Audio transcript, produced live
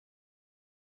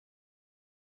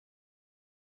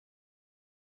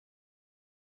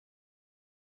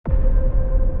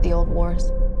The old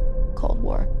wars, Cold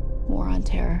War, War on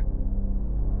Terror.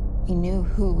 We knew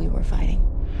who we were fighting.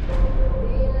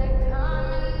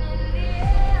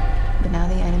 But now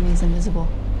the enemy's invisible.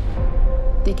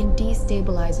 They can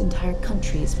destabilize entire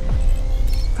countries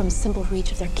from a simple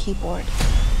reach of their keyboard.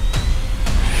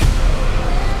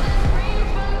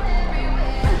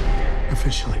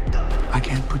 Officially, I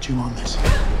can't put you on this.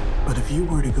 But if you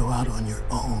were to go out on your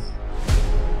own,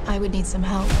 I would need some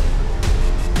help.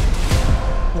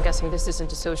 I'm guessing this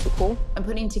isn't a social call? I'm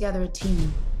putting together a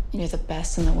team. You're the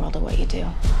best in the world at what you do.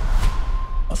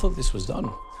 I thought this was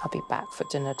done. I'll be back for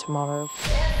dinner tomorrow.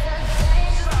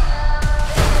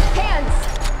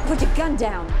 Hands! Put your gun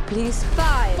down, please.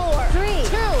 5, 4, 3,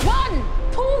 2, 1!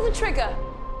 Pull the trigger!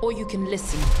 Or you can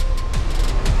listen.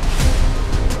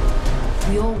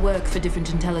 We all work for different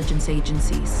intelligence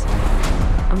agencies.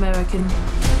 American,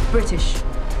 British,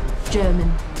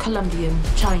 German, Colombian,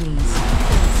 Chinese.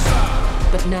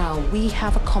 But now we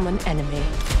have a common enemy.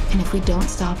 And if we don't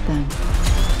stop them,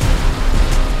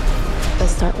 they'll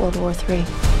start World War III.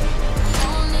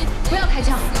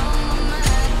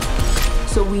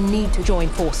 So we need to join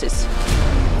forces.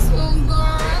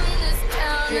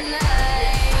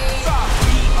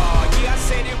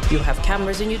 You have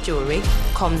cameras in your jewelry,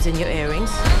 comms in your earrings.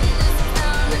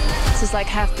 This is like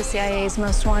half the CIA's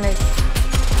most wanted.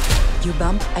 You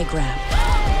bump, I grab.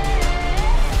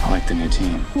 I like the new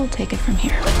team. We'll take it from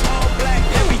here.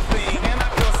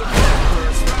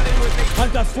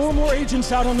 I've got 4 more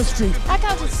agents out on the street. I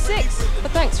counted 6,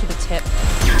 but thanks for the tip.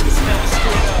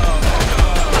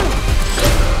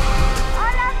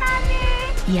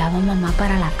 Llama mamá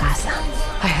para la casa.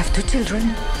 I have 2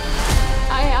 children.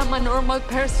 I am a normal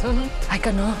person. I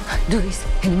cannot do this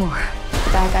anymore.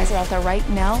 The bad guys are out there right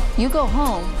now. You go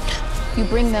home. You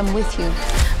bring them with you.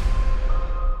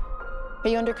 Are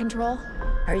you under control?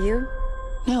 Are you?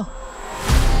 No.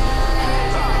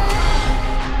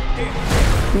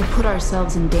 We put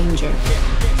ourselves in danger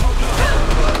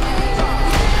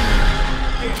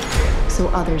so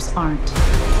others aren't.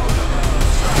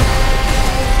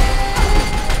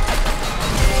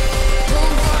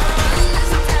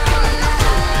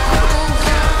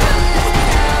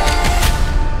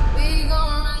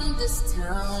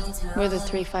 We're the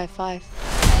 355.